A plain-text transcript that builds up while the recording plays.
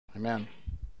Amen.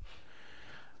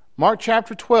 Mark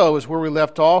chapter 12 is where we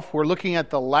left off. We're looking at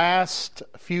the last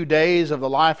few days of the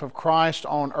life of Christ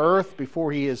on earth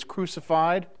before he is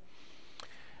crucified,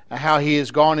 how he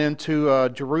has gone into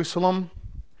Jerusalem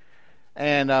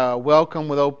and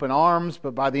welcomed with open arms,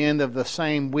 but by the end of the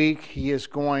same week he is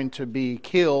going to be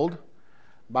killed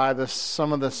by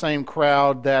some of the same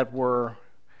crowd that were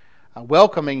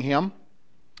welcoming him.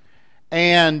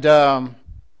 And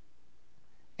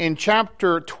in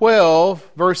chapter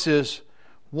 12, verses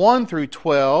 1 through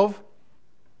 12,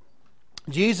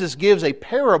 Jesus gives a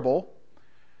parable,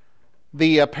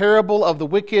 the parable of the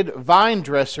wicked vine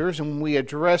dressers, and we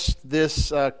addressed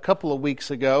this a couple of weeks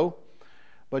ago,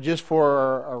 but just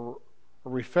for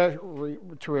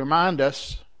to remind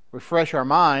us, refresh our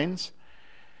minds,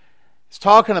 it's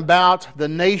talking about the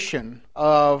nation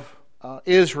of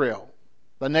Israel,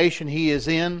 the nation he is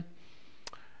in.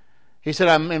 He said,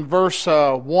 I'm in verse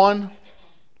 1,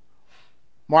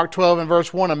 Mark 12 and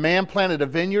verse 1, a man planted a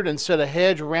vineyard and set a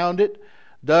hedge around it,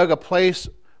 dug a place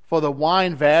for the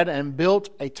wine vat and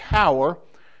built a tower,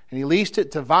 and he leased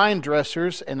it to vine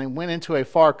dressers and then went into a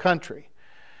far country.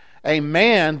 A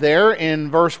man there in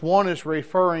verse 1 is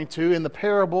referring to, in the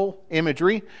parable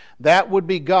imagery, that would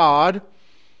be God.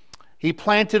 He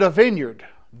planted a vineyard.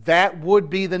 That would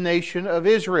be the nation of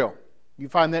Israel. You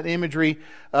find that imagery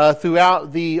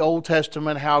throughout the Old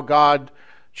Testament, how God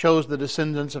chose the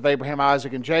descendants of Abraham,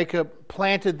 Isaac, and Jacob,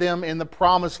 planted them in the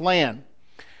promised land,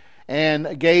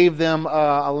 and gave them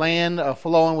a land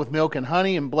flowing with milk and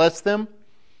honey, and blessed them.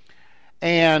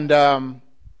 And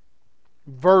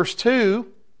verse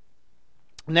 2,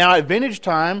 now at vintage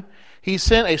time, he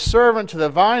sent a servant to the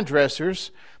vine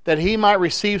dressers that he might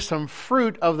receive some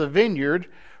fruit of the vineyard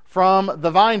from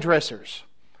the vine dressers.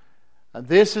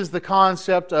 This is the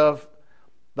concept of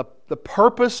the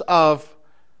purpose of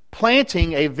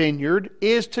planting a vineyard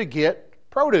is to get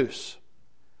produce.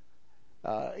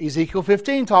 Ezekiel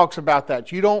 15 talks about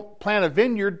that. You don't plant a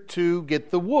vineyard to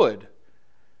get the wood.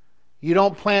 You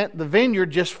don't plant the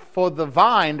vineyard just for the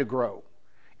vine to grow.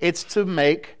 It's to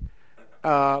make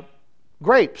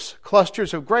grapes,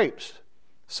 clusters of grapes.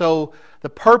 So the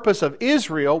purpose of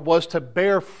Israel was to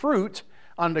bear fruit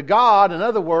unto God. In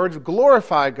other words,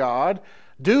 glorify God,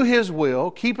 do His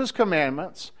will, keep His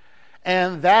commandments,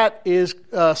 and that is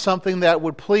something that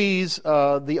would please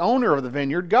the owner of the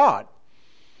vineyard, God.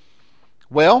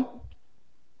 Well,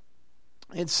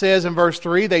 it says in verse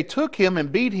 3, they took him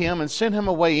and beat him and sent him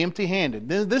away empty-handed.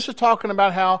 This is talking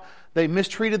about how they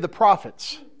mistreated the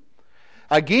prophets.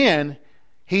 Again,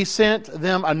 he sent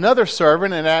them another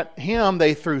servant, and at him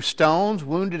they threw stones,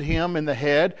 wounded him in the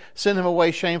head, sent him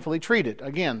away shamefully treated.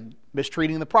 Again,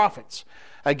 mistreating the prophets.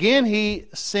 Again, he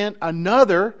sent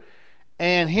another,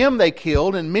 and him they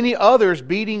killed, and many others,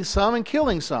 beating some and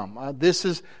killing some. This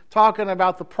is talking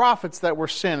about the prophets that were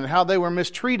sent and how they were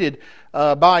mistreated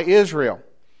by Israel.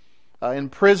 In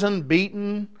prison,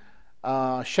 beaten,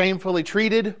 shamefully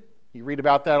treated. You read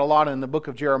about that a lot in the book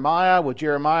of Jeremiah, with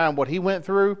Jeremiah and what he went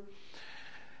through.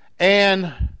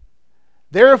 And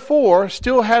therefore,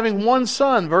 still having one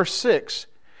son, verse 6,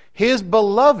 his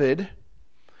beloved,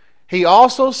 he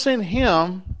also sent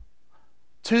him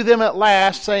to them at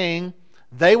last, saying,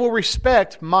 they will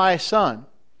respect my son.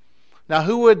 Now,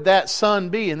 who would that son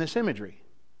be in this imagery?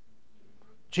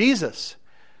 Jesus.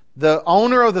 The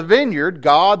owner of the vineyard,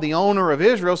 God, the owner of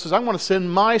Israel, says, I'm going to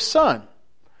send my son.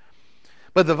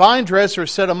 But the vine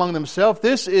dressers said among themselves,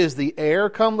 this is the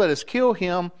heir. Come, let us kill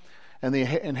him, and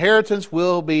the inheritance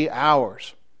will be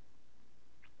ours.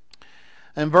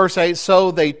 And verse 8, so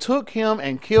they took him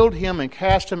and killed him and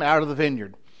cast him out of the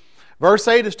vineyard. Verse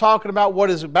 8 is talking about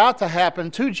what is about to happen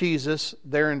to Jesus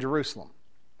there in Jerusalem.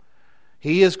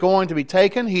 He is going to be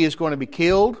taken, he is going to be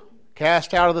killed,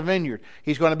 cast out of the vineyard.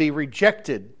 He's going to be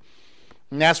rejected.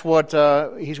 And that's what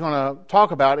he's going to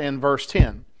talk about in verse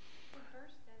 10.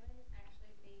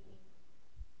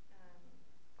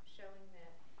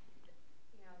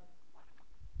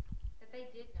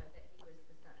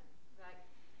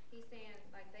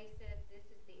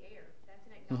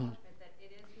 Acknowledgement that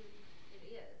it is who it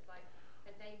is, like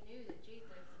that they knew that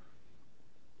Jesus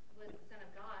was the Son of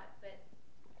God, but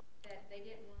that they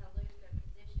didn't want to lose their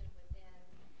position within,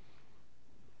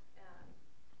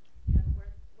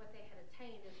 what they had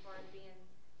attained as far as being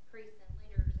priests and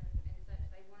leaders and such.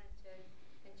 They wanted to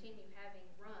continue having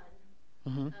run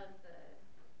of the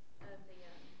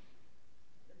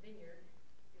vineyard,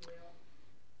 if you will.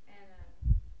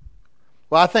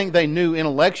 Well, I think they knew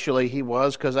intellectually he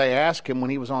was, because they asked him when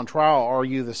he was on trial, are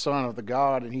you the Son of the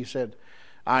God? And he said,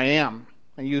 I am.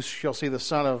 And you shall see the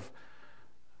Son of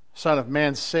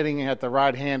Man sitting at the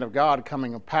right hand of God,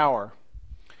 coming of power.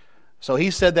 So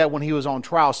he said that when he was on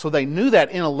trial. So they knew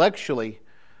that intellectually.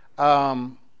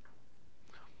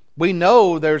 We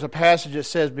know there's a passage that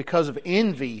says because of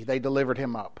envy they delivered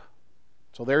him up.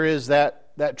 So there is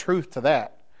that truth to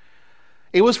that.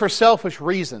 It was for selfish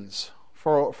reasons,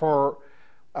 for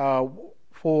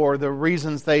the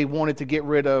reasons they wanted to get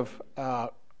rid of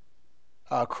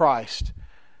Christ.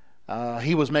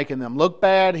 He was making them look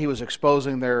bad. He was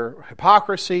exposing their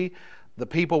hypocrisy. The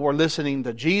people were listening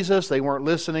to Jesus. They weren't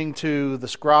listening to the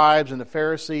scribes and the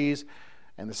Pharisees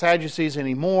and the Sadducees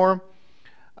anymore.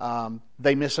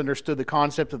 They misunderstood the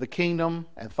concept of the kingdom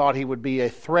and thought he would be a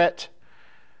threat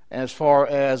as far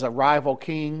as a rival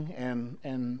king,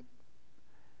 and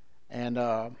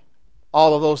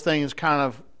all of those things kind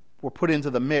of were put into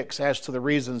the mix as to the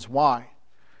reasons why.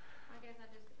 I guess when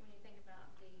you think about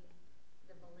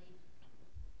the belief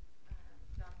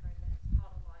doctrine that's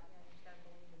taught a lot, you just got to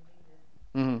believe in Jesus.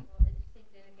 Mm-hmm. Well, it just seems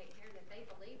to indicate here that they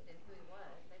believed in who he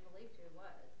was. They believed who he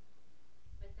was,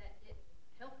 but that didn't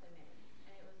help them any.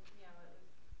 And it was,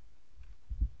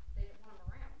 they didn't want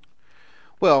him around.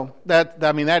 Well,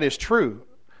 that is true.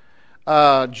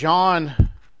 John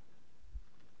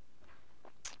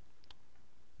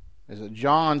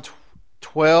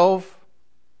 12?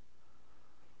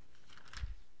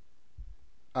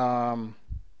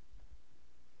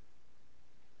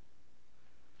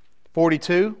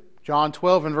 42? John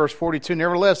 12 and verse 42.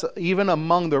 Nevertheless, even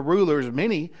among the rulers,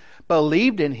 many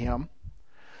believed in him,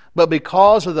 but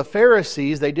because of the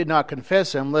Pharisees, they did not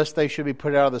confess him, lest they should be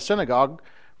put out of the synagogue,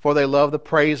 for they love the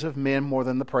praise of men more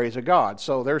than the praise of God.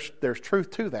 So there's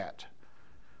truth to that.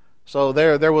 So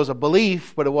there was a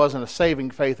belief, but it wasn't a saving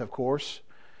faith, of course.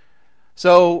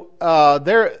 So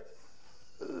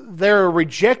they're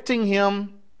rejecting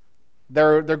him.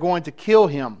 They're going to kill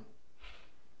him.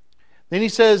 Then he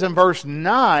says in verse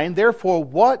 9, therefore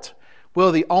what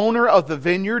will the owner of the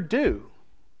vineyard do?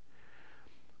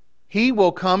 He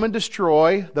will come and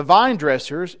destroy the vine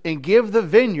dressers and give the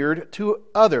vineyard to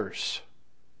others.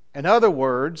 In other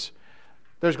words,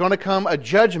 there's going to come a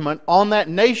judgment on that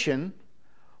nation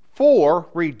for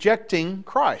rejecting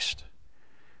Christ.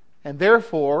 And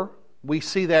therefore, we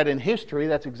see that in history.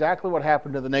 That's exactly what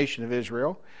happened to the nation of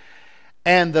Israel.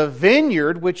 And the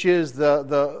vineyard, which is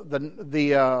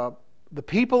the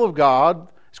people of God,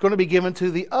 is going to be given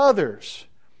to the others.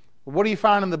 What do you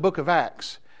find in the book of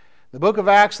Acts? The book of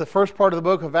Acts, the first part of the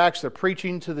book of Acts, they're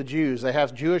preaching to the Jews. They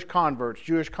have Jewish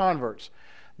converts.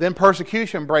 Then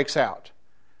persecution breaks out.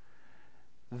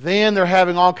 Then they're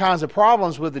having all kinds of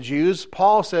problems with the Jews.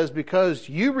 Paul says, because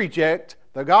you reject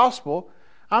the gospel,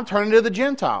 I'm turning to the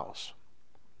Gentiles.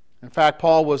 In fact,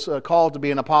 Paul was called to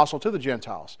be an apostle to the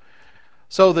Gentiles.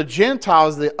 So the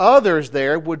Gentiles, the others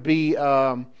there, would be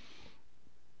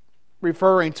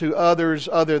referring to others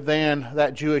other than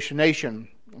that Jewish nation.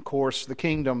 Of course, the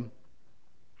kingdom,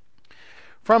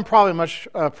 from probably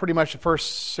pretty much the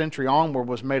first century onward,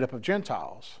 was made up of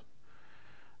Gentiles.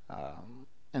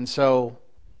 And so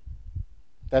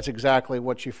that's exactly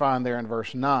what you find there in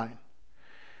verse 9.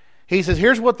 He says,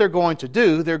 here's what they're going to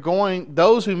do.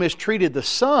 Those who mistreated the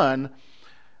son,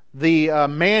 the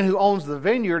man who owns the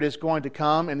vineyard is going to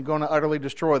come and going to utterly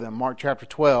destroy them. Mark chapter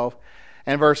 12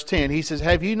 and verse 10. He says,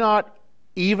 have you not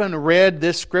even read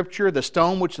this scripture? The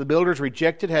stone which the builders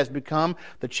rejected has become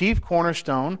the chief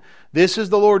cornerstone. This is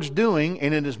the Lord's doing,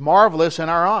 and it is marvelous in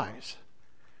our eyes.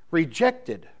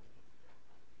 Rejected.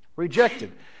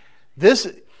 This,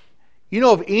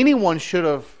 if anyone should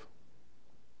have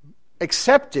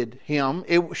accepted him,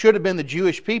 it should have been the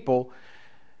Jewish people,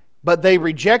 but they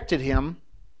rejected him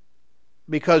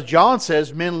because John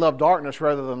says men love darkness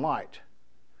rather than light.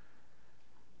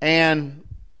 And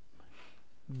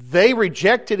they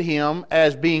rejected him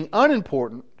as being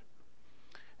unimportant.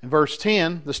 In verse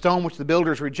 10, the stone which the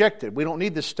builders rejected, we don't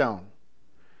need this stone,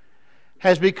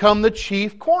 has become the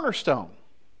chief cornerstone,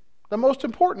 the most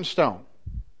important stone.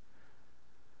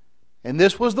 And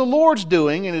this was the Lord's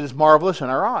doing, and it is marvelous in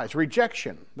our eyes.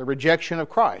 Rejection, the rejection of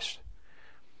Christ.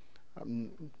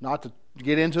 Not to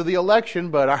get into the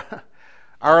election, but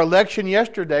our election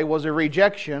yesterday was a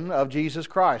rejection of Jesus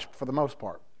Christ for the most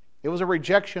part. It was a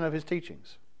rejection of his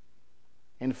teachings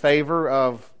in favor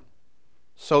of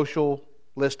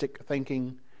socialistic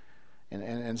thinking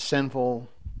and sinful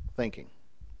thinking.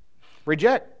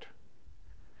 Reject.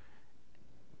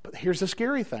 But here's the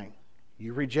scary thing.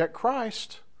 You reject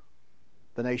Christ,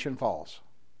 the nation falls.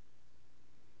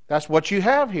 That's what you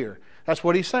have here. That's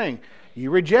what he's saying.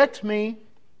 You reject me,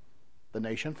 the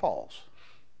nation falls.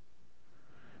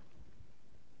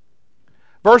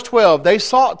 Verse 12, they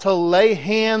sought to lay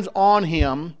hands on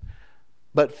him,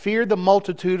 but feared the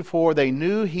multitude, for they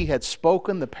knew he had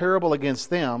spoken the parable against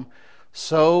them.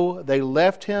 So they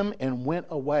left him and went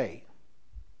away.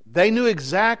 They knew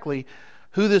exactly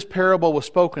who this parable was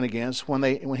spoken against when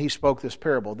he spoke this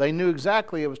parable. They knew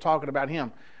exactly it was talking about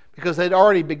him, because they'd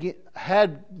already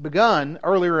begun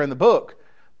earlier in the book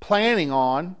planning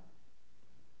on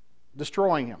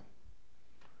destroying him,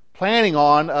 planning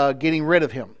on getting rid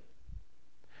of him.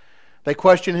 They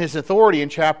question his authority in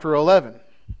chapter 11.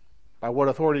 By what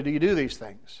authority do you do these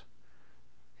things?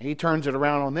 He turns it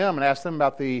around on them and asks them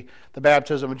about the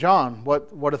baptism of John.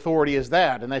 What authority is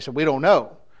that? And they said, we don't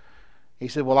know. He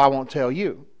said, well, I won't tell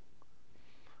you.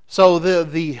 So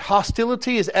the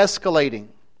hostility is escalating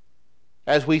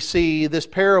as we see this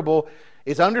parable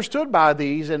is understood by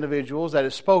these individuals that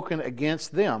is spoken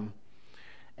against them.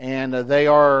 And they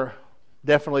are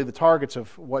definitely the targets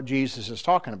of what Jesus is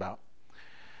talking about.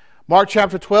 Mark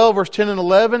chapter 12, verse 10 and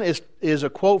 11 is a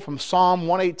quote from Psalm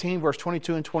 118, verse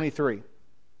 22 and 23.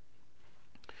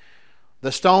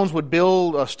 The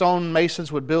stone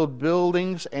masons would build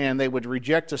buildings, and they would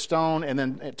reject a stone, and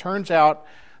then it turns out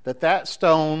that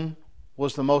stone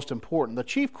was the most important, the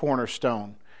chief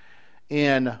cornerstone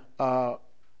in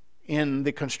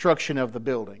the construction of the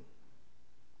building.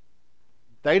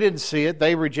 They didn't see it,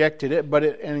 they rejected it, but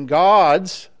in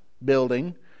God's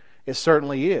building, it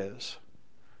certainly is.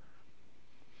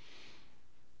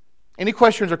 Any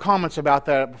questions or comments about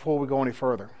that before we go any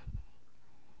further?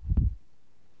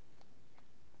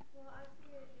 Well, I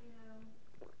see it,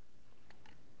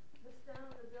 the stone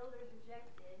the builders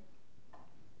rejected.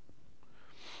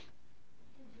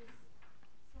 It just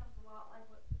sounds a lot like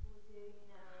what people do,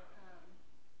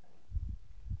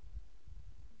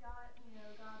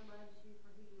 God loves you for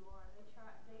who you are. They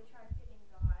try fitting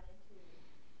God into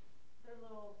their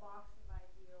little box of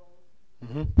ideals.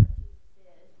 Mm-hmm. What Jesus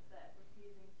is, but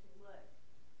refusing to look.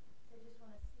 They just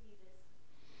want to see this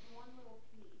one little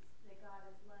piece that God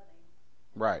is loving.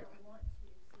 Right. They don't want to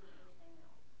see anything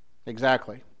else.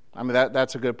 Exactly. I mean,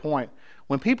 that's a good point.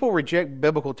 When people reject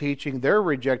biblical teaching, they're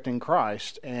rejecting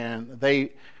Christ, and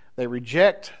they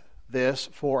reject this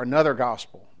for another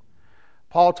gospel.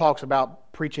 Paul talks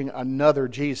about preaching another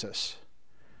Jesus,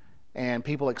 and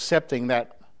people accepting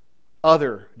that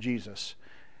other Jesus,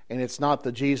 and it's not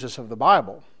the Jesus of the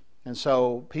Bible. And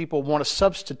so people want a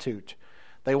substitute.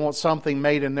 They want something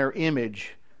made in their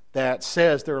image that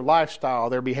says their lifestyle,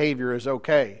 their behavior is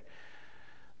okay,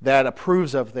 that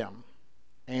approves of them.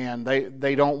 And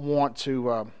they don't want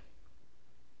to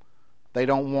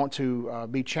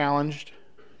be challenged,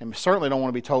 and certainly don't want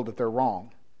to be told that they're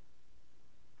wrong.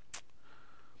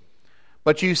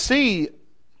 But you see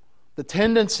the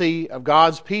tendency of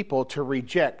God's people to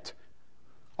reject.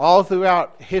 All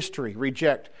throughout history,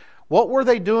 reject. What were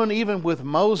they doing even with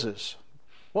Moses?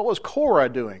 What was Korah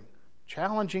doing?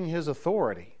 Challenging his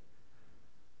authority.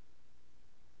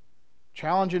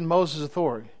 Challenging Moses'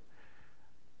 authority.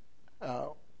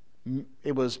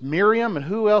 It was Miriam, and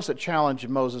who else that challenged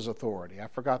Moses' authority? I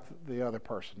forgot the other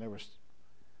person. There was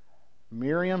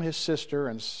Miriam, his sister,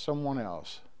 and someone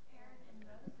else.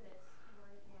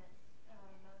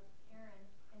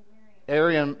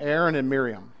 Aaron and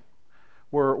Miriam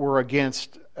were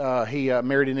against. He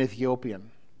married an Ethiopian,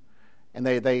 and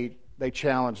they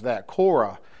challenged that.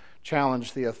 Korah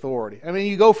challenged the authority. I mean,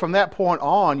 you go from that point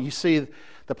on, you see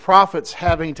the prophets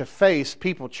having to face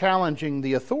people challenging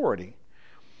the authority,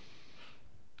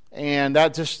 and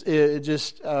that just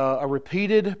a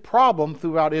repeated problem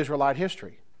throughout Israelite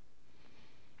history.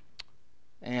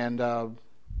 And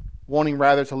wanting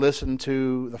rather to listen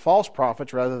to the false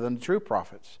prophets rather than the true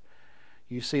prophets.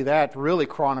 You see that really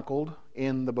chronicled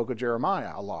in the book of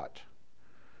Jeremiah a lot.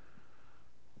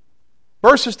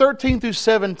 Verses 13 through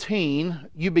 17,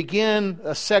 you begin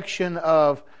a section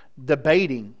of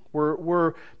debating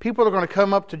where people are going to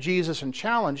come up to Jesus and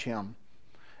challenge him.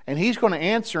 And he's going to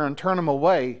answer and turn them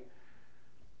away,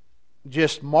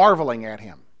 just marveling at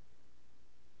him.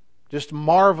 Just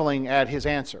marveling at his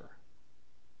answer.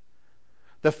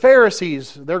 The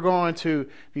Pharisees, they're going to,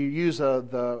 if you use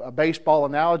a baseball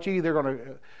analogy, they're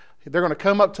going to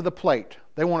come up to the plate.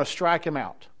 They want to strike him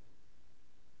out.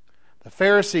 The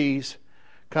Pharisees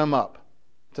come up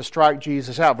to strike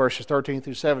Jesus out, verses 13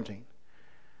 through 17.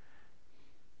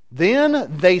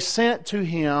 Then they sent to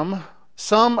him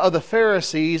some of the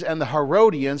Pharisees and the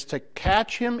Herodians to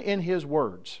catch him in his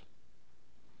words.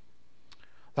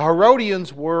 The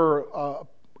Herodians were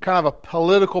kind of a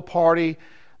political party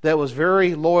that was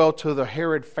very loyal to the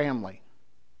Herod family.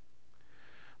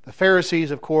 The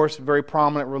Pharisees, of course, a very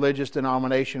prominent religious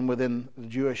denomination within the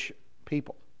Jewish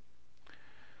people.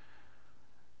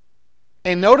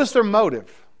 And notice their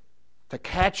motive. to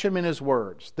catch him in his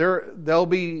words. They'll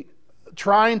be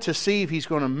trying to see if he's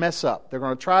going to mess up. They're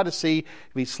going to try to see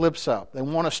if he slips up. They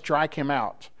want to strike him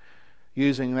out,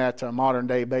 using that modern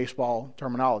day baseball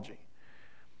terminology.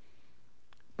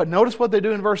 But notice what they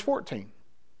do in verse 14.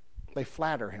 They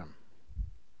flatter him.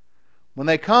 When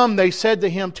they come, they said to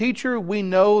him, "Teacher, we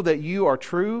know that you are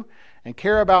true and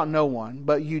care about no one,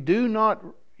 but you do not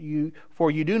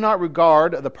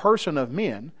regard the person of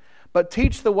men, but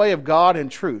teach the way of God in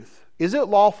truth. Is it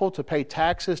lawful to pay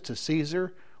taxes to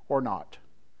Caesar or not?"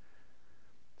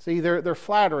 See, they're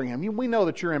flattering him. We know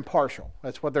that you're impartial.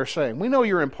 That's what they're saying. We know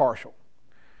you're impartial.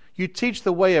 You teach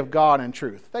the way of God in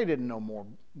truth. They didn't no more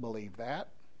believe that.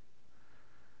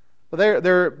 But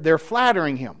they're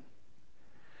flattering him.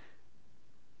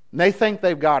 And they think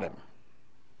they've got him.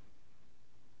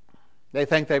 They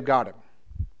think they've got him.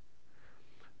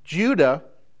 Judah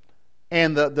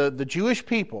and the Jewish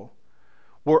people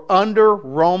were under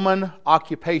Roman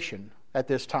occupation at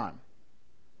this time.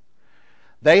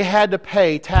 They had to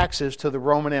pay taxes to the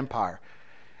Roman Empire.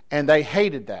 And they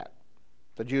hated that.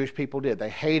 The Jewish people did. They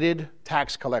hated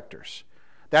tax collectors.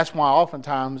 That's why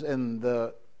oftentimes in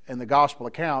the gospel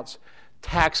accounts,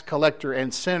 tax collector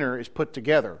and sinner is put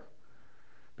together.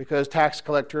 Because tax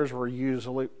collectors were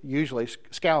usually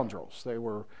scoundrels. They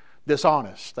were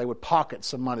dishonest. They would pocket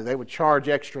some money. They would charge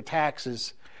extra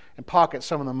taxes and pocket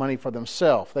some of the money for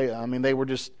themselves. They were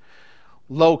just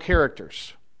low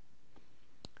characters.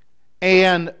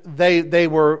 And they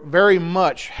were very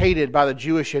much hated by the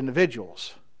Jewish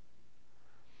individuals.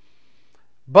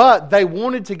 But they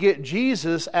wanted to get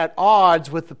Jesus at odds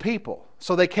with the people.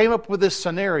 So they came up with this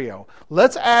scenario.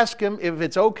 Let's ask him if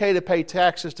it's okay to pay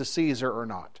taxes to Caesar or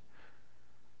not.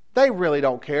 They really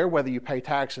don't care whether you pay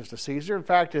taxes to Caesar. In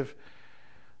fact, if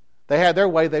they had their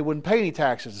way, they wouldn't pay any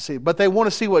taxes to Caesar. But they want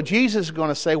to see what Jesus is going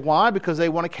to say. Why? Because they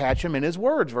want to catch him in his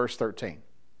words, verse 13.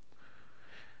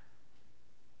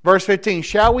 Verse 15,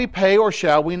 "Shall we pay or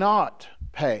shall we not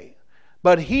pay?"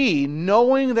 But he,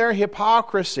 knowing their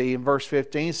hypocrisy, in verse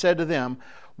 15, said to them,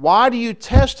 "Why do you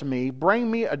test me? Bring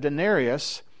me a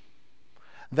denarius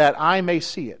that I may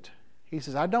see it." He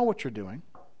says, "I know what you're doing.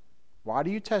 Why do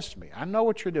you test me? I know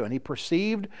what you're doing." He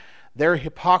perceived their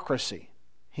hypocrisy.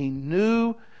 He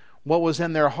knew what was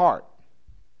in their heart.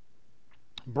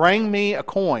 "Bring me a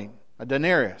coin, a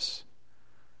denarius."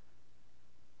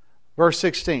 Verse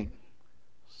 16,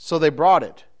 so they brought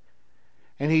it.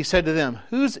 And he said to them,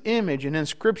 "Whose image and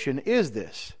inscription is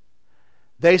this?"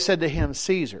 They said to him,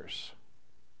 "Caesar's."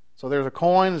 So there's a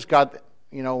coin that's got,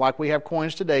 like we have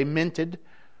coins today, minted,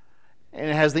 and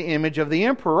it has the image of the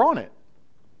emperor on it.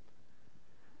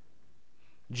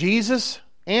 Jesus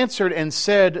answered and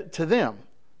said to them,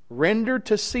 "Render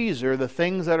to Caesar the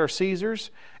things that are Caesar's,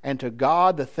 and to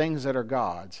God the things that are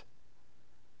God's."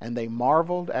 And they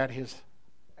marveled at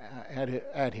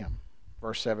him.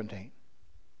 Verse 17.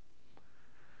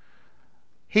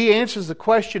 He answers the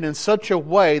question in such a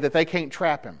way that they can't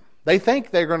trap him. They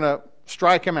think they're going to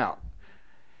strike him out.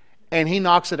 And he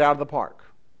knocks it out of the park.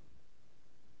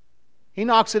 He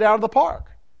knocks it out of the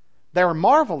park. They were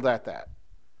marveled at that.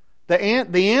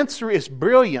 The answer is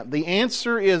brilliant. The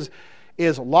answer is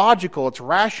logical. It's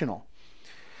rational.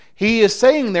 He is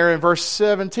saying there in verse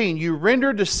 17, "You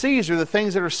render to Caesar the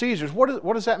things that are Caesar's."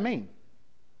 What does that mean?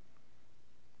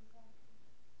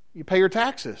 You pay your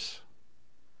taxes.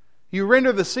 You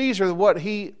render to Caesar what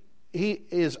he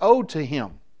is owed to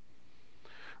him.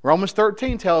 Romans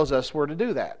 13 tells us we're to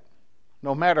do that,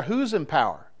 no matter who's in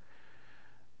power.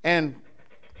 And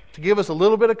to give us a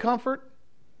little bit of comfort,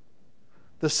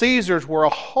 the Caesars were a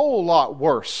whole lot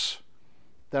worse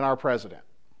than our president.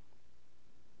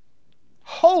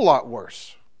 Whole lot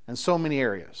worse in so many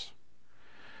areas.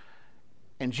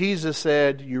 And Jesus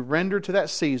said, "You render to that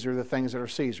Caesar the things that are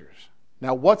Caesar's."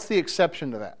 Now, what's the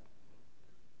exception to that?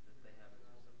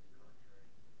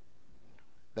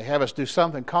 They have us do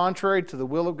something contrary to the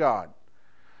will of God.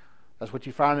 That's what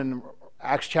you find in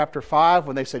Acts chapter 5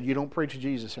 when they said, "You don't preach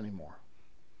Jesus anymore."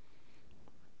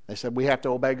 They said, "We have to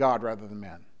obey God rather than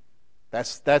men."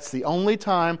 That's the only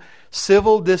time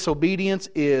civil disobedience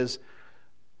is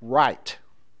right,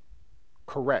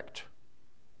 correct.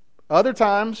 Other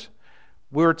times,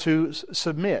 we're to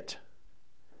submit.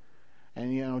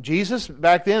 And Jesus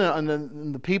back then,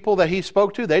 and the people that he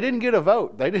spoke to, they didn't get a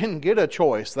vote. They didn't get a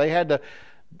choice. They had to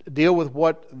deal with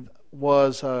what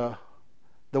was the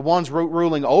ones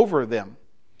ruling over them.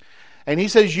 And he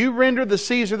says, "You render to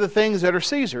Caesar the things that are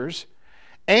Caesar's,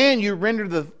 and you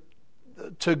render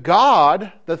to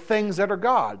God the things that are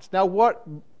God's." Now, what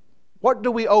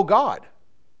do we owe God?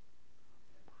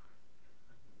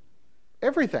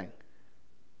 Everything.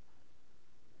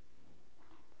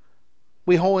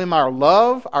 We owe Him our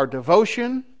love, our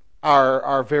devotion,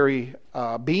 our very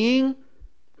being.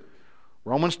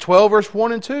 Romans 12, verse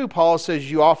 1 and 2, Paul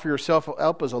says you offer yourself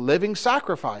up as a living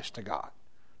sacrifice to God.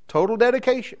 Total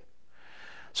dedication.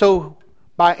 So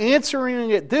by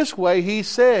answering it this way, he's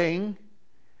saying,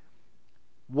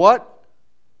 what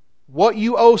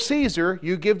you owe Caesar,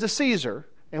 you give to Caesar,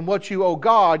 and what you owe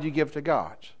God, you give to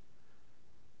God.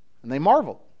 And they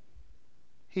marveled.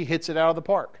 He hits it out of the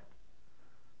park.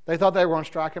 They thought they were going to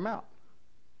strike him out.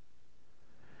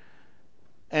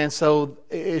 And so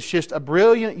it's just a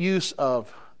brilliant use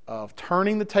of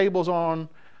turning the tables on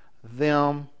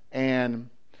them and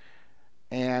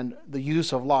the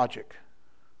use of logic.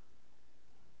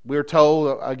 We're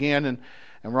told, again, in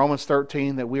Romans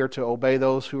 13, that we are to obey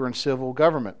those who are in civil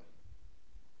government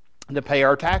and to pay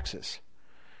our taxes.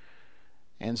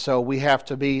 And so we have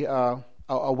to be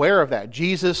aware of that.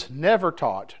 Jesus never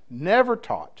taught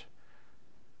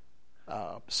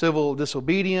civil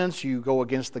disobedience. You go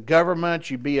against the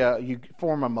government. You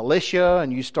form a militia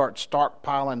and you start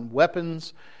stockpiling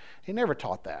weapons. He never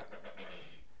taught that.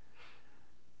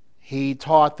 He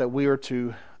taught that we are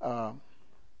to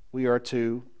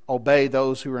obey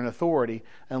those who are in authority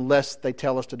unless they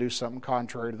tell us to do something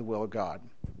contrary to the will of God.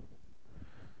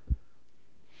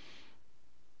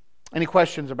 Any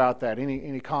questions about that?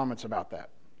 Any comments about that?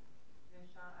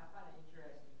 Shawn, I find it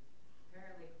interesting.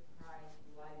 Apparently, Christ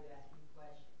delighted to ask you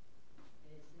questions.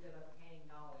 And instead of obtaining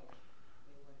knowledge,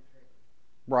 they went to trick.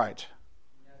 Right.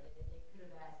 They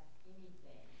could have asked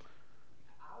anything.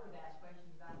 I would have asked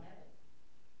questions about heaven.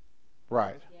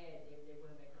 Right. Instead, they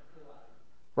want to make a fool out of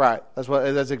him.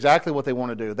 Right. That's exactly what they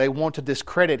want to do. They want to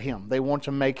discredit him. They want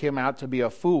to make him out to be a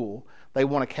fool. They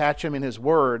want to catch him in his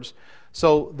words.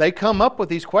 So they come up with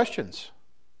these questions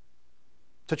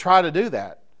to try to do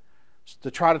that,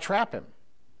 to try to trap him.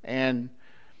 And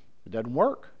it doesn't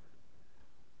work.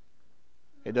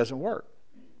 It doesn't work.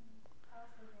 I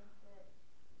also think that,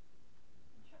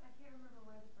 I can't remember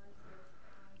where the verse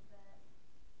is, that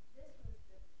this was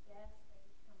the best they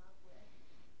could come up with.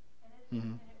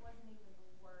 And it wasn't even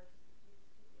the worst that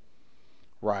Jesus could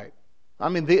do. Right. I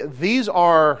mean, these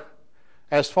are,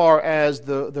 as far as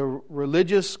the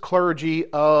religious clergy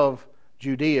of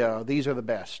Judea, these are the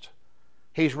best.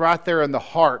 He's right there in the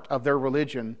heart of their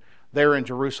religion, there in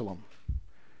Jerusalem.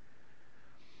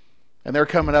 And they're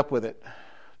coming up with it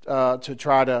to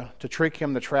try to trick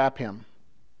him, to trap him.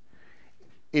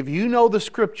 If you know the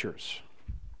Scriptures,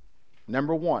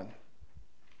 number one,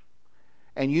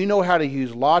 and you know how to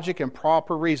use logic and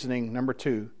proper reasoning, number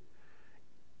two,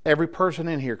 every person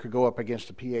in here could go up against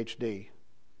a PhD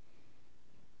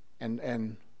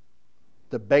and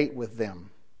debate with them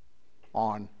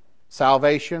on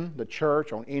salvation, the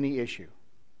church, on any issue.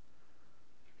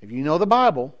 If you know the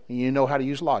Bible and you know how to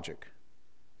use logic,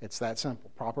 it's that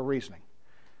simple, proper reasoning.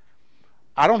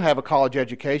 I don't have a college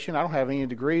education. I don't have any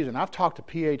degrees, and I've talked to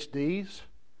PhDs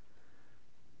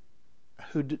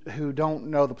who don't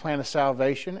know the plan of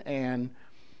salvation, and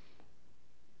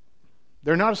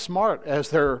they're not as smart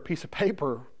as their piece of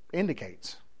paper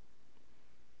indicates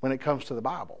when it comes to the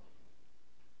Bible.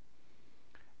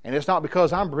 And it's not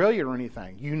because I'm brilliant or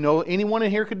anything. You know, anyone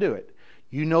in here could do it.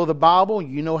 You know the Bible,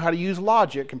 you know how to use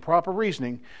logic and proper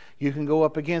reasoning. You can go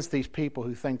up against these people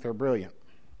who think they're brilliant.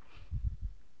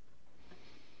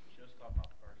 Just talk about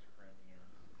 1 Corinthians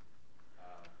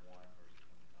 1, verse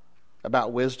 25.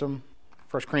 About wisdom.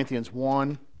 1 Corinthians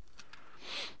 1,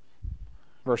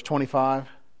 verse 25.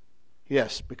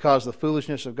 Yes, because the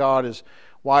foolishness of God is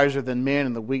wiser than men,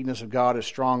 and the weakness of God is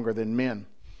stronger than men.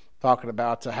 Talking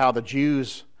about how the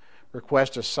Jews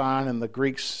request a sign and the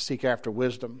Greeks seek after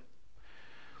wisdom.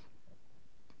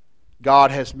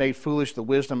 God has made foolish the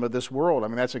wisdom of this world. I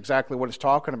mean, that's exactly what it's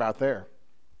talking about there.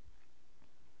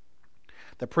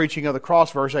 The preaching of the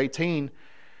cross, verse 18,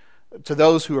 to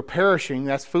those who are perishing,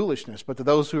 that's foolishness. But to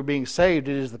those who are being saved,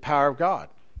 it is the power of God.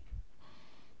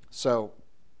 So,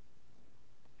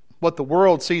 what the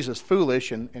world sees as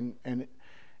foolish and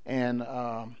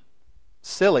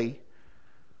silly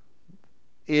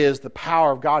is the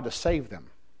power of God to save them.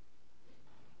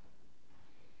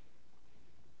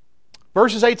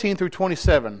 Verses 18 through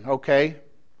 27, okay.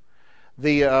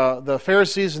 The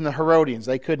Pharisees and the Herodians,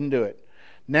 they couldn't do it.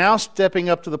 Now stepping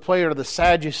up to the plate are the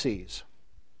Sadducees.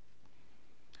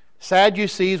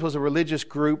 Sadducees was a religious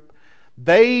group.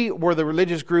 They were the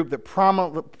religious group that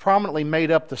prominently made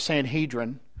up the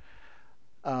Sanhedrin.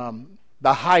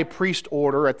 The high priest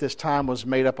order at this time was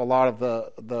made up a lot of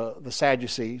the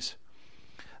Sadducees.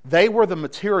 They were the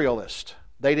materialists.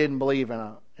 They didn't believe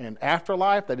in an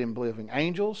afterlife. They didn't believe in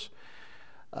angels.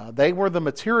 They were the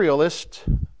materialists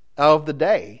of the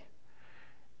day.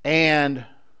 And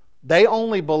they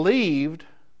only believed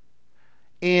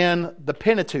in the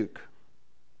Pentateuch.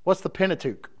 What's the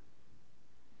Pentateuch?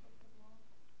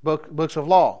 Books of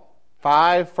law.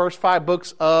 First five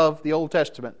books of the Old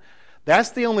Testament.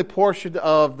 That's the only portion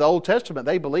of the Old Testament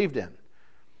they believed in.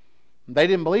 They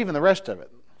didn't believe in the rest of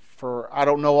it. I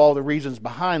don't know all the reasons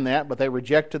behind that, but they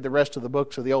rejected the rest of the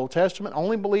books of the Old Testament,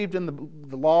 only believed in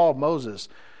the law of Moses,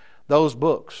 those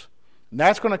books. And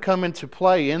that's going to come into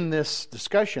play in this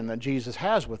discussion that Jesus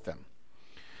has with them.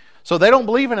 So they don't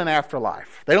believe in an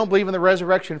afterlife. They don't believe in the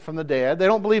resurrection from the dead. They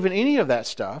don't believe in any of that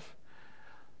stuff.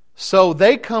 So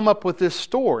they come up with this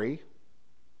story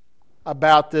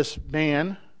about this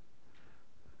man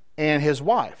and his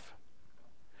wife.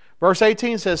 Verse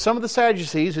 18 says, some of the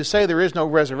Sadducees who say there is no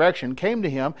resurrection came to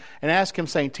him and asked him,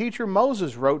 saying, Teacher,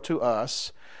 Moses wrote to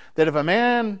us that if a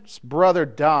man's brother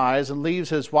dies and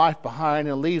leaves his wife behind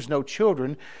and leaves no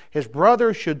children, his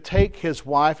brother should take his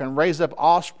wife and raise up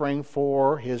offspring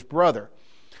for his brother.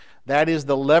 That is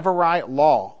the Levirate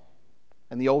law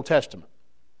in the Old Testament.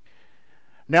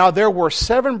 Now there were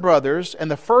 7 brothers,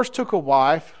 and the first took a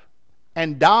wife,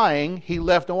 and dying he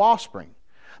left no offspring.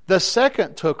 The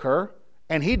second took her,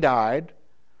 and he died,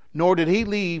 nor did he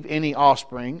leave any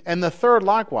offspring, and the third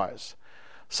likewise.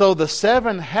 So the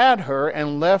 7 had her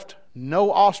and left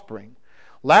no offspring.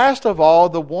 Last of all,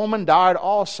 the woman died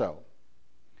also.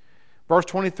 Verse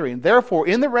 23, and therefore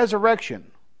in the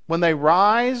resurrection, when they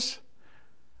rise,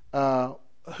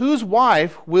 whose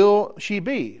wife will she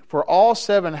be? For all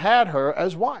 7 had her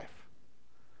as wife.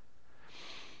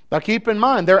 Now keep in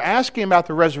mind, they're asking about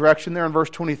the resurrection there in verse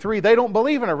 23. They don't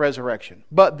believe in a resurrection.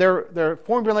 But they're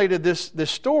formulated this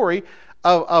story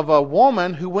of a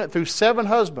woman who went through 7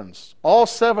 husbands. All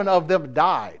 7 of them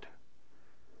died.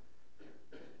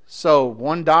 So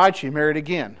one died, she married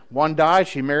again. One died,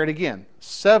 she married again.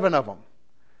 7 of them.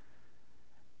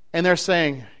 And they're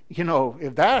saying,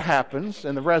 if that happens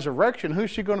in the resurrection,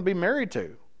 who's she going to be married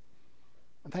to?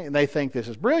 And they think this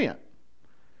is brilliant.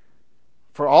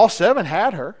 For all 7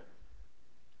 had her.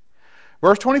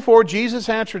 Verse 24, Jesus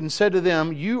answered and said to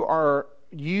them, Are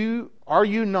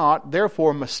you not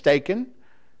therefore mistaken,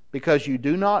 because you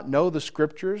do not know the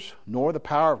Scriptures nor the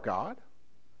power of God?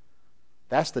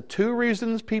 That's the 2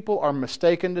 reasons people are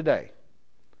mistaken today.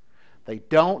 They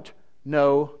don't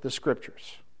know the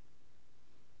Scriptures.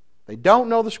 They don't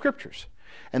know the Scriptures.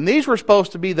 And these were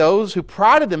supposed to be those who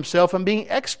prided themselves on being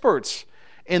experts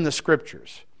in the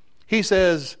Scriptures. He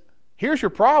says, here's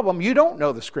your problem, you don't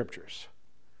know the Scriptures.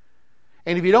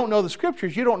 And if you don't know the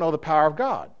Scriptures, you don't know the power of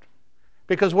God.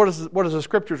 Because what does the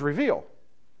Scriptures reveal?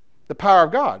 The power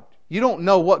of God. You don't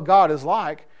know what God is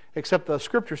like except the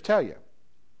Scriptures tell you.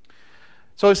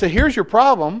 So he said, here's your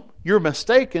problem. You're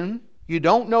mistaken. You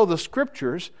don't know the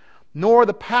Scriptures nor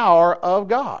the power of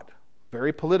God.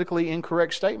 Very politically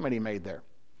incorrect statement he made there.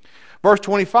 Verse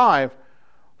 25,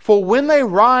 for when they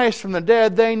rise from the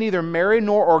dead, they neither marry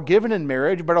nor are given in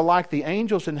marriage, but are like the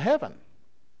angels in heaven.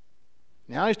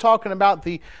 Now he's talking about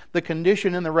the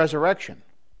condition in the resurrection.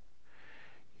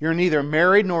 You're neither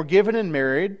married nor given in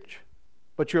marriage,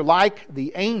 but you're like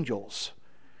the angels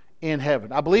in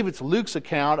heaven. I believe it's Luke's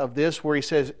account of this where he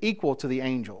says equal to the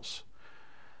angels.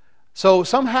 So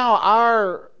somehow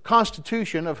our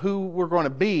constitution of who we're going to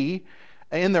be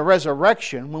in the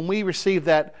resurrection, when we receive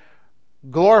that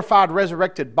glorified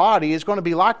resurrected body, is going to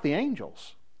be like the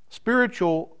angels,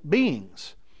 spiritual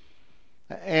beings.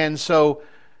 And so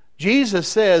Jesus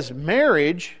says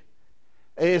marriage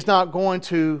is not going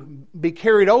to be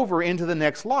carried over into the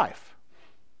next life.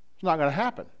 It's not going to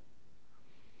happen.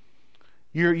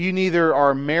 You neither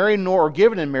are married nor are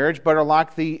given in marriage, but are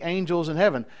like the angels in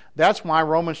heaven. That's why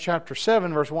Romans chapter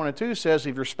 7, verse 1 and 2 says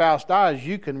if your spouse dies,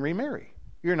 you can remarry.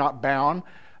 You're not bound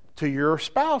to your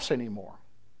spouse anymore.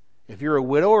 If you're a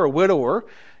widow or a widower,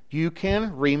 you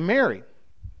can remarry.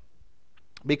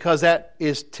 Because that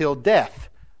is till death.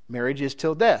 Marriage is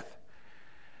till death.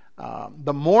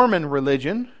 The Mormon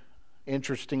religion,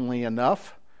 interestingly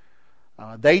enough,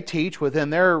 they teach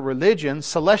within their religion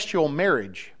celestial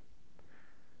marriage,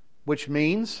 which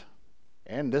means,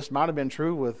 and this might have been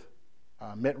true with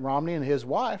Mitt Romney and his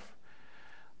wife,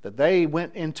 that they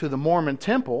went into the Mormon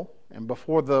temple and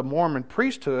before the Mormon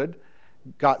priesthood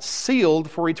got sealed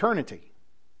for eternity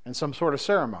in some sort of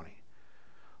ceremony.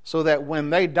 So that when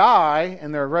they die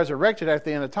and they're resurrected at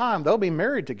the end of time, they'll be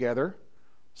married together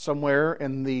somewhere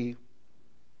in the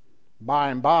by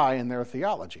and by in their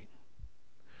theology.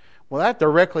 Well, that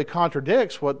directly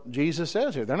contradicts what Jesus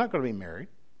says here. They're not going to be married.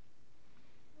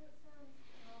 Well, it sounds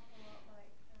an awful lot like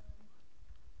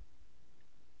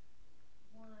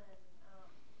one,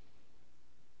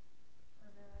 I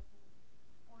know that's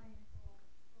an Oriental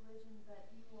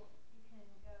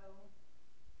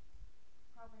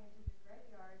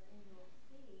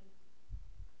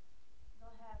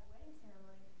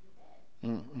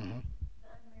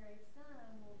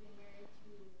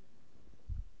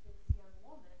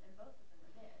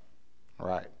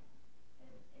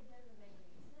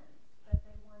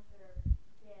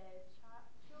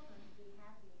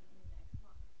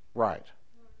Right.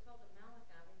 We were told in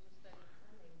Malachi, we just studied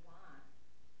Sunday, why.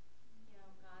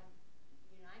 God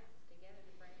unites us together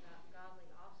to bring about godly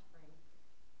offspring,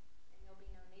 and there'll be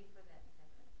no need for that in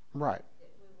heaven. Right.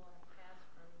 That we will have passed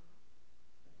from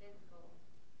the physical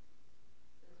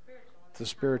to the spiritual. And The that's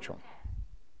spiritual. how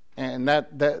we'll pass. And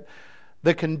that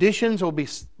the conditions will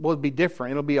be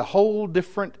different. It'll be a whole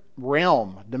different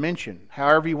realm, dimension,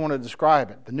 however you want to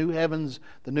describe it. The new heavens,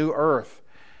 the new earth.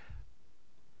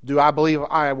 Do I believe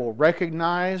I will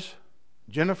recognize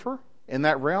Jennifer in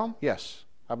that realm? Yes.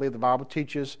 I believe the Bible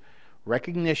teaches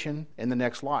recognition in the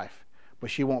next life.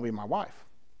 But she won't be my wife.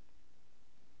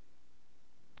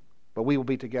 But we will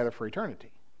be together for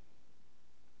eternity.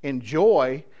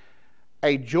 Enjoy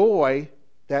a joy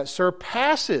that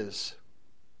surpasses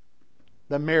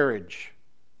the marriage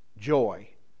joy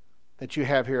that you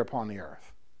have here upon the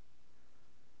earth.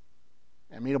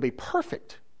 I mean, it'll be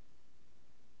perfect.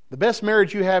 The best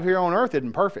marriage you have here on earth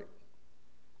isn't perfect.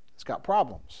 It's got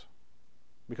problems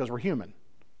because we're human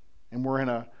and we're in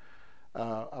a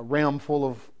realm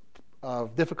full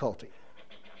of difficulty.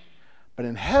 But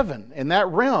in heaven, in that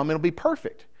realm, it'll be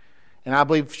perfect. And I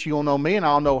believe she'll know me and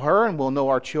I'll know her and we'll know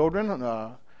our children.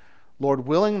 Lord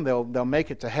willing, they'll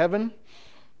make it to heaven.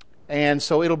 And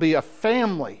so it'll be a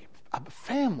family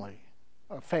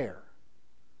affair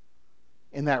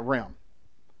in that realm.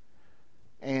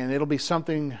 And it'll be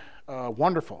something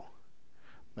wonderful.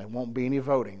 There won't be any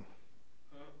voting.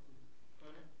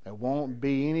 There won't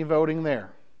be any voting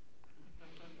there.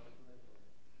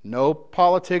 No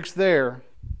politics there.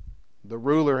 The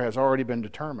ruler has already been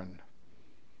determined.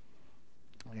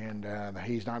 And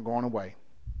he's not going away.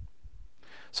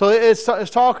 So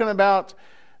it's talking about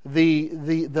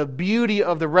the beauty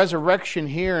of the resurrection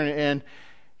here, and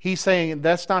he's saying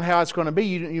that's not how it's going to be.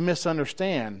 You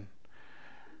misunderstand.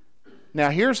 Now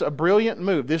here's a brilliant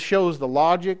move. This shows the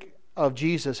logic of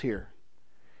Jesus here.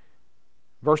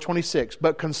 Verse 26,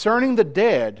 but concerning the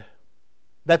dead,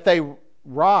 that they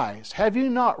rise, have you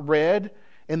not read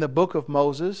in the book of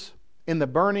Moses, in the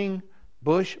burning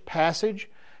bush passage,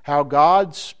 how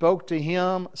God spoke to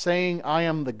him, saying, I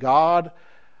am the God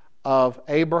of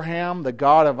Abraham, the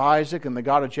God of Isaac, and the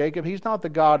God of Jacob. He's not the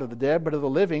God of the dead, but of the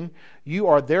living. You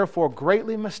are therefore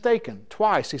greatly mistaken.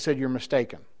 Twice he said you're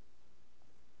mistaken.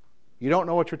 You don't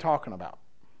know what you're talking about.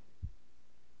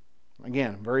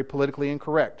 Again, very politically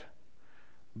incorrect.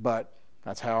 But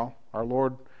that's how our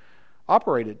Lord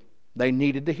operated. They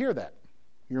needed to hear that.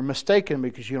 You're mistaken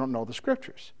because you don't know the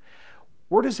Scriptures.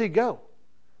 Where does he go?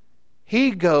 He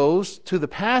goes to the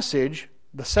passage,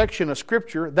 the section of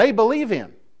Scripture they believe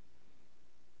in.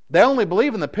 They only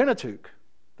believe in the Pentateuch,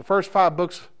 the first 5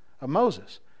 books of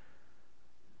Moses.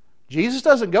 Jesus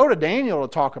doesn't go to Daniel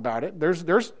to talk about it.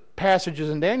 There's passages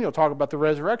in Daniel talk about the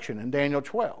resurrection in Daniel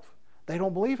 12. They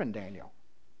don't believe in Daniel.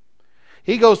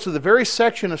 He goes to the very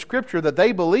section of Scripture that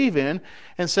they believe in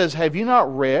and says, have you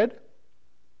not read?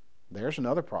 There's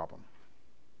another problem.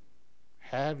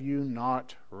 Have you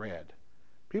not read?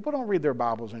 People don't read their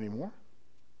Bibles anymore.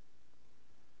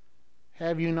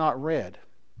 Have you not read?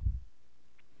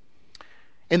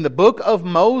 In the book of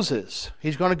Moses,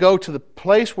 he's going to go to the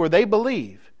place where they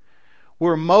believe,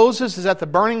 where Moses is at the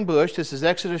burning bush. This is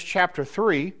Exodus chapter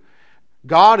 3.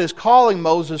 God is calling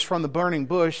Moses from the burning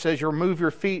bush, says, remove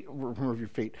your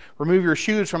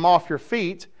shoes from off your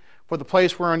feet, for the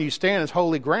place whereon you stand is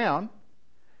holy ground.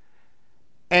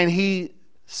 And he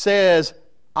says,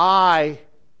 I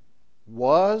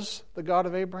was the God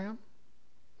of Abraham?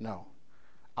 No.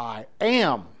 I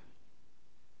am.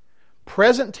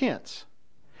 Present tense.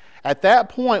 At that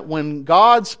point, when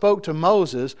God spoke to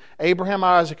Moses, Abraham,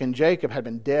 Isaac, and Jacob had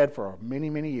been dead for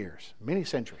many, many years, many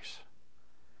centuries.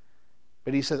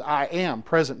 But he says, I am,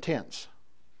 present tense.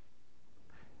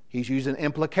 He's using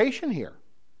implication here.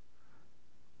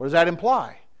 What does that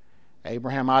imply?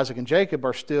 Abraham, Isaac, and Jacob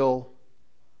are still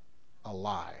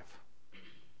alive.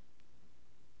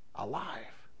 Alive.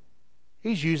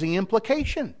 He's using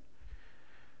implication.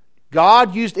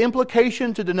 God used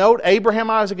implication to denote Abraham,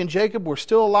 Isaac, and Jacob were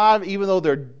still alive even though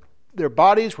their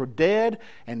bodies were dead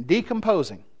and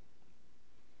decomposing.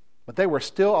 But they were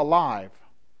still alive.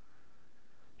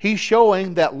 He's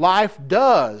showing that life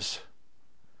does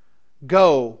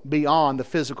go beyond the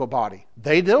physical body.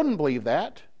 They don't believe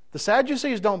that. The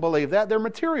Sadducees don't believe that. They're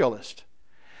materialists.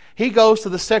 He goes to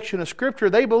the section of Scripture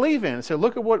they believe in and said,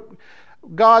 look at what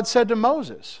God said to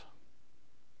Moses.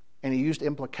 And he used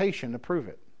implication to prove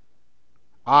it.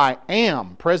 I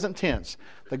am, present tense,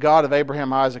 the God of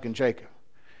Abraham, Isaac, and Jacob.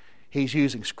 He's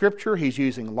using Scripture. He's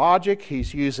using logic.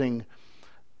 He's using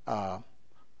a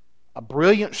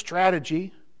brilliant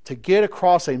strategy to get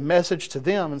across a message to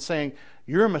them and saying,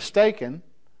 you're mistaken.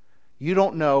 you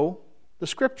don't know the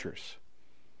Scriptures.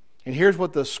 And here's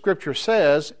what the Scripture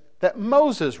says that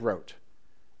Moses wrote.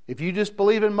 If you just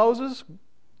believe in Moses,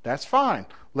 that's fine.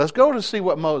 Let's go to see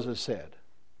what Moses said.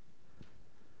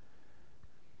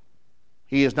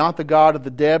 He is not the God of the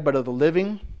dead, but of the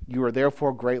living. You are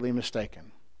therefore greatly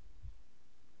mistaken.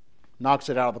 Knocks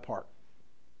it out of the park.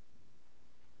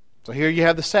 So here you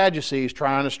have the Sadducees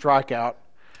trying to strike out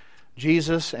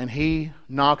Jesus, and he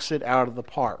knocks it out of the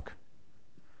park.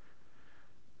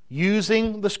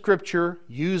 Using the Scripture,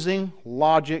 using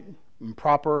logic and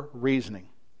proper reasoning.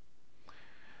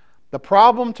 The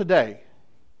problem today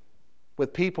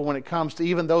with people when it comes to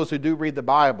even those who do read the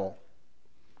Bible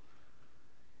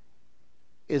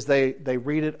is they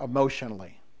read it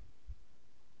emotionally.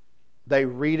 They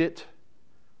read it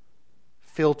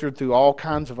filtered through all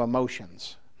kinds of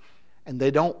emotions. And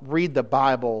they don't read the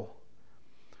Bible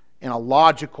in a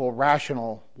logical,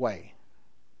 rational way.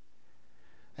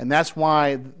 And that's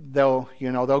why they'll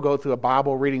go through a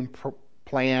Bible reading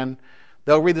plan.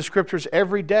 They'll read the Scriptures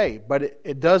every day, but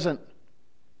it doesn't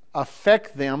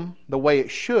affect them the way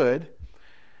it should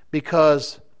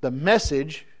because the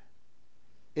message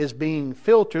is being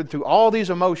filtered through all these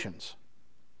emotions.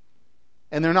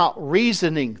 And they're not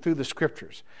reasoning through the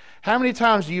Scriptures. How many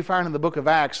times do you find in the book of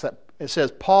Acts that it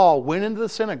says Paul went into the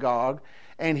synagogue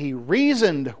and he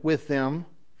reasoned with them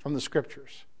from the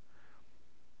Scriptures?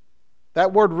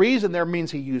 That word reason there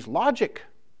means he used logic.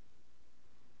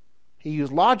 He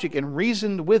used logic and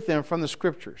reasoned with them from the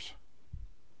Scriptures.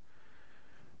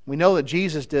 We know that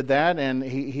Jesus did that, and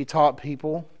he taught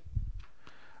people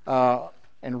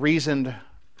and reasoned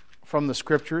from the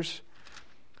Scriptures.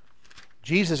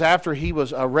 Jesus, after he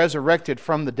was resurrected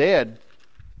from the dead,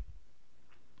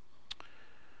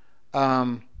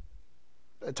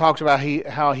 it talks about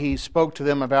how he spoke to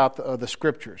them about the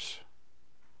Scriptures.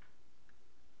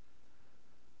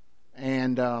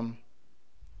 And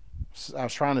I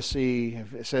was trying to see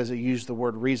if it says it used the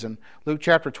word reason. Luke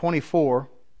chapter 24,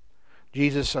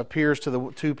 Jesus appears to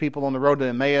the two people on the road to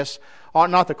Emmaus. Ought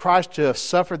not the Christ to have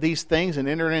suffered these things and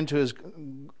entered into his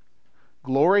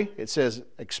glory? It says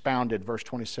expounded, verse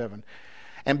 27.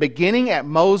 And beginning at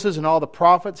Moses and all the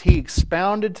prophets, he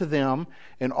expounded to them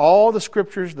in all the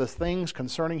Scriptures the things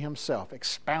concerning himself.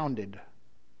 Expounded.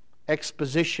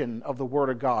 Exposition of the Word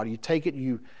of God. You take it,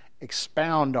 you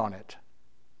expound on it.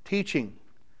 Teaching.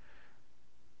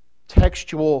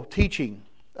 Textual teaching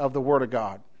of the Word of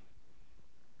God.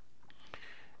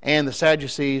 And the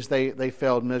Sadducees, they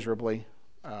failed miserably.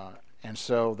 And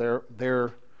so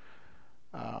their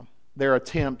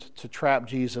attempt to trap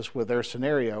Jesus with their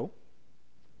scenario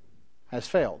has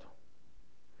failed.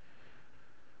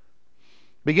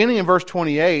 Beginning in verse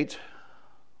 28,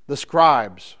 the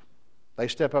scribes, they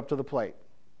step up to the plate.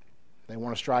 They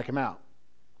want to strike him out.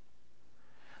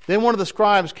 Then one of the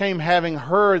scribes came, having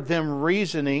heard them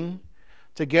reasoning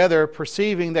together,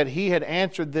 perceiving that he had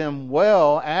answered them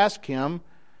well, asked him,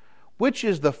 which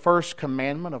is the first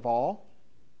commandment of all?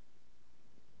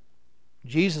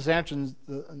 Jesus answered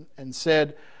and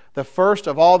said, the first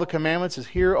of all the commandments is,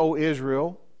 Hear, O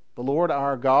Israel, the Lord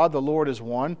our God, the Lord is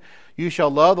one. You shall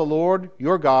love the Lord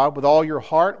your God with all your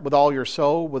heart, with all your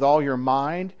soul, with all your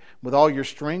mind, with all your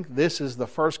strength. This is the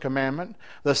first commandment.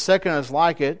 The second is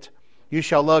like it. You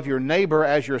shall love your neighbor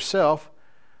as yourself.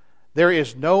 There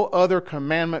is no other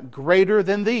commandment greater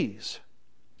than these.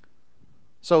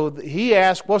 So he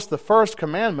asked, what's the first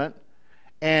commandment?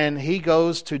 And he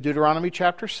goes to Deuteronomy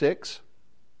chapter 6.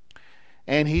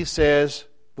 And he says,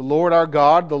 the Lord our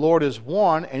God, the Lord is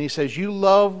one. And he says, you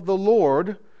love the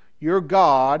Lord your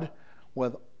God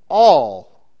with all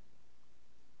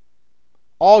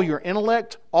your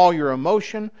intellect, all your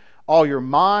emotion, all your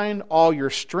mind, all your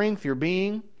strength, your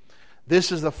being.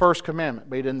 This is the first commandment.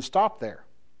 But he didn't stop there.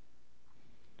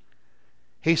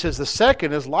 He says the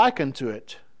second is like unto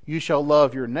it. You shall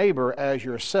love your neighbor as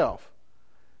yourself.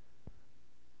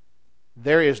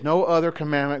 There is no other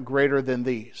commandment greater than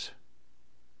these.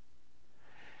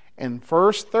 In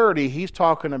verse 30, he's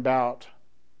talking about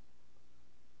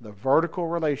the vertical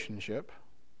relationship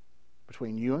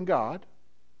between you and God.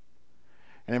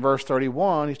 And in verse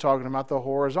 31, he's talking about the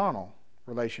horizontal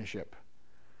relationship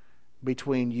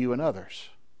between you and others.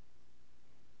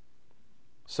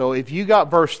 So if you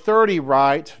got verse 30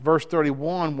 right, verse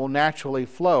 31 will naturally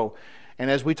flow.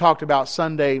 And as we talked about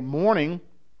Sunday morning,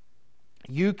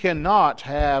 you cannot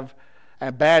have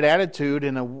a bad attitude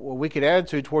and a wicked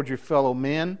attitude towards your fellow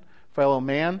man,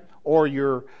 or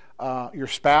your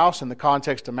spouse in the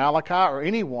context of Malachi, or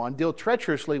anyone, deal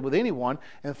treacherously with anyone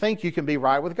and think you can be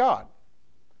right with God.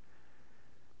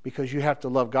 Because you have to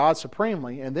love God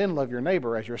supremely and then love your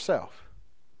neighbor as yourself.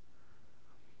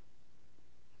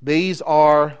 These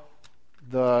are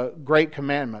the great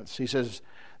commandments. He says,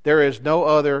 there is no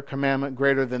other commandment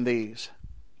greater than these.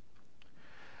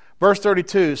 Verse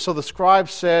 32, so the scribe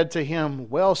said to him,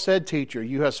 well said, teacher,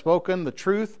 you have spoken the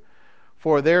truth,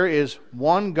 for there is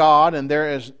one God, and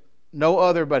there is no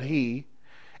other but He,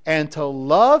 and to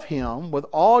love Him with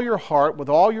all your heart, with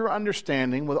all your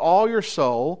understanding, with all your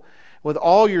soul, with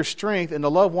all your strength, and to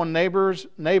love one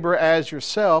neighbor as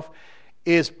yourself,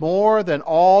 is more than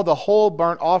all the whole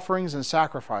burnt offerings and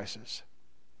sacrifices.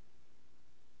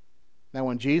 Now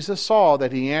when Jesus saw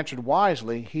that he answered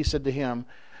wisely, He said to him,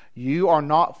 you are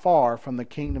not far from the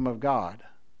kingdom of God.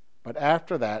 But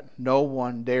after that, no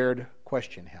one dared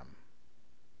question him.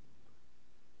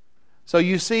 So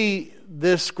you see,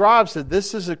 this scribe said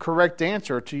this is a correct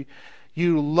answer. To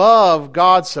you love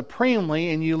God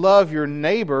supremely and you love your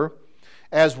neighbor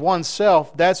as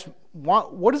oneself. That's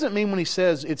what does it mean when he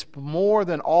says it's more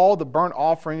than all the burnt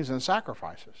offerings and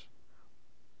sacrifices?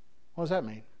 What does that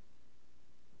mean?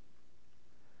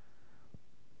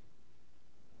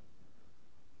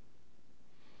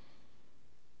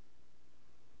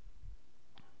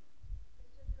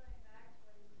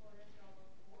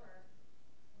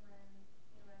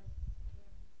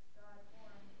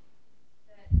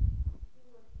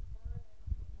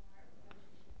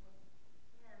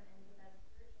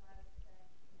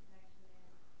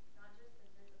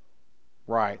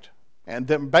 Right. And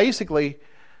then basically,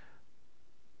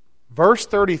 verse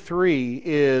 33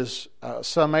 is a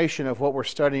summation of what we're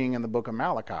studying in the book of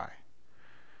Malachi.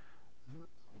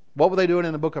 What were they doing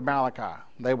in the book of Malachi?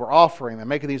 They were offering, they're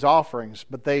making these offerings,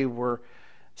 but they were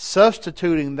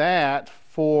substituting that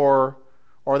for,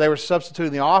 or they were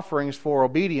substituting the offerings for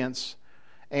obedience,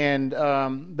 and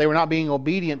they were not being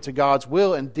obedient to God's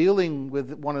will and dealing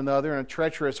with one another in a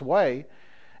treacherous way,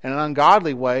 in an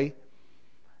ungodly way.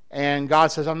 And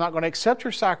God says, I'm not going to accept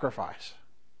your sacrifice.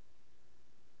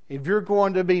 If you're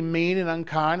going to be mean and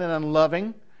unkind and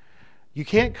unloving, you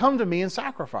can't come to me and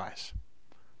sacrifice.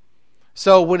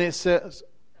 So when it says...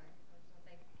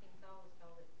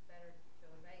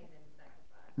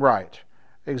 Right.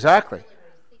 Exactly.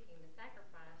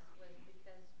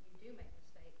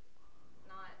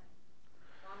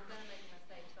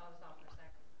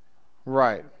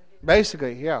 Right.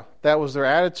 Basically, yeah, that was their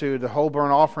attitude. The whole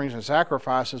burnt offerings and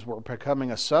sacrifices were becoming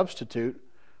a substitute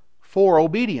for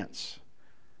obedience.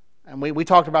 And we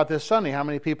talked about this Sunday, how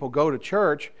many people go to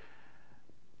church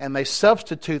and they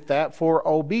substitute that for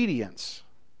obedience.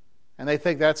 And they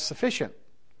think that's sufficient.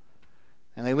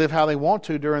 And they live how they want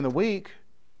to during the week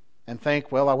and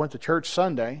think, well, I went to church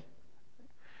Sunday.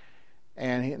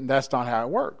 And that's not how it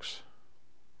works.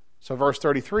 So verse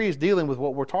 33 is dealing with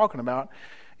what we're talking about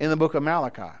in the book of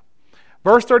Malachi.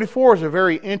 Verse 34 is a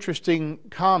very interesting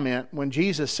comment when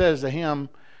Jesus says to him,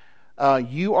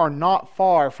 you are not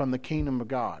far from the kingdom of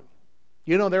God.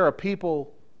 You know, there are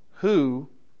people who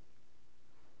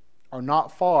are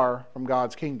not far from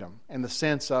God's kingdom in the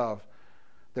sense of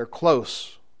they're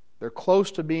close. They're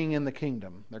close to being in the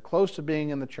kingdom. They're close to being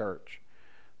in the church.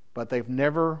 But they've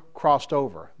never crossed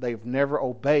over. They've never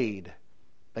obeyed.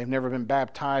 They've never been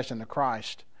baptized into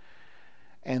Christ.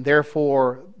 And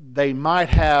therefore, they might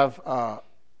have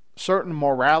certain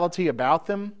morality about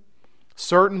them,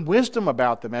 certain wisdom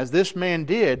about them, as this man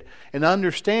did, in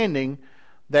understanding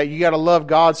that you got to love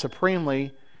God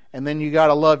supremely, and then you got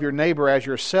to love your neighbor as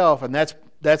yourself, and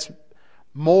that's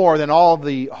more than all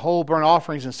the whole burnt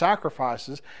offerings and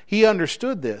sacrifices. He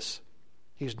understood this.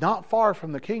 He's not far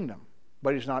from the kingdom,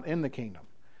 but he's not in the kingdom.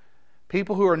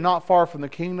 People who are not far from the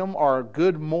kingdom are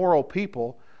good moral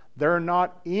people. They're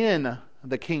not in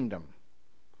the kingdom.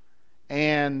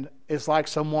 And it's like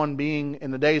someone being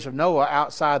in the days of Noah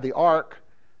outside the ark.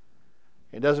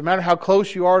 It doesn't matter how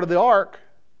close you are to the ark.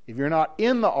 If you're not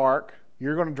in the ark,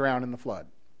 you're going to drown in the flood.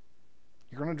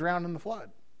 You're going to drown in the flood.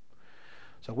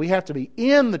 So we have to be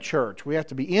in the church. We have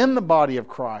to be in the body of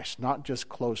Christ, not just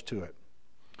close to it.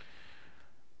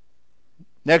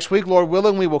 Next week, Lord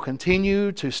willing, we will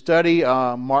continue to study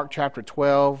Mark chapter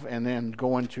 12 and then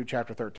go into chapter 13.